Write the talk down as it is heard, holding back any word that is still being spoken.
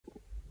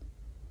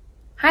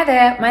Hi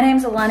there, my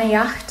name's Alana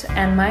Jagt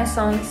and my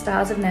song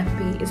Stars of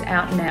Napperby is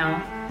out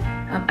now.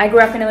 I grew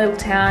up in a little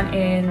town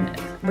in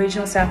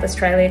regional South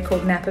Australia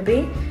called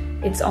Napperby.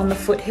 It's on the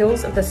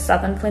foothills of the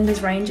southern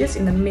Flinders Ranges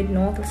in the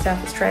mid-north of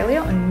South Australia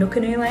on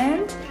Nookanoe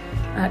land.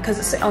 Because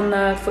it's on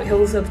the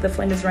foothills of the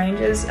Flinders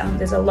Ranges,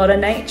 there's a lot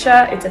of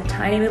nature. It's a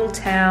tiny little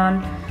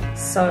town,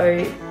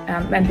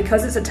 and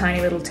because it's a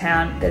tiny little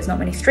town, there's not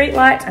many street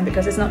lights, and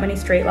because there's not many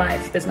street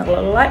lights, there's not a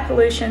lot of light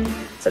pollution,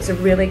 so it's a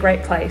really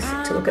great place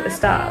to look at the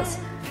stars.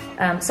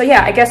 So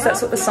yeah, I guess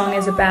that's what the song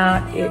is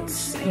about.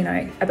 It's, you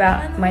know,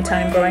 about my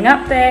time growing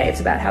up there. It's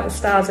about how the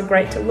stars are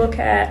great to look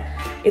at.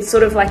 It's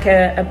sort of like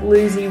a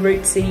bluesy,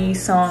 rootsy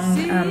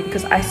song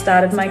because I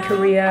started my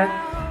career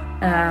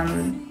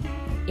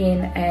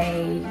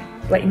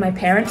in my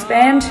parents'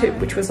 band,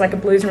 which was like a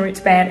blues and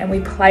roots band, and we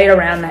played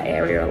around that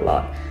area a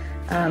lot.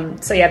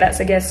 So yeah, that's,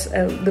 I guess,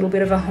 a little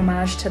bit of a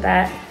homage to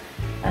that.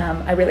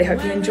 I really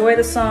hope you enjoy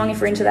the song if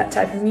you're into that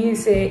type of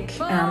music,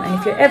 and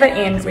if you're ever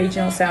in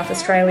regional South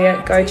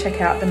Australia, go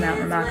check out the Mount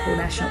Remarkable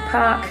National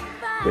Park,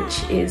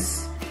 which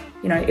is,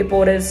 you know, it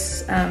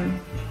borders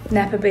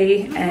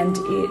Napperby, and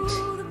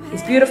it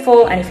is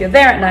beautiful, and if you're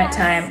there at night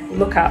time,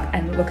 look up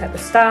and look at the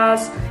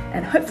stars,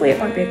 and hopefully it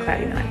won't be a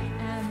cloudy night.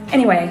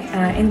 Anyway,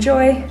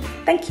 enjoy.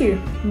 Thank you.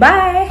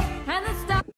 Bye!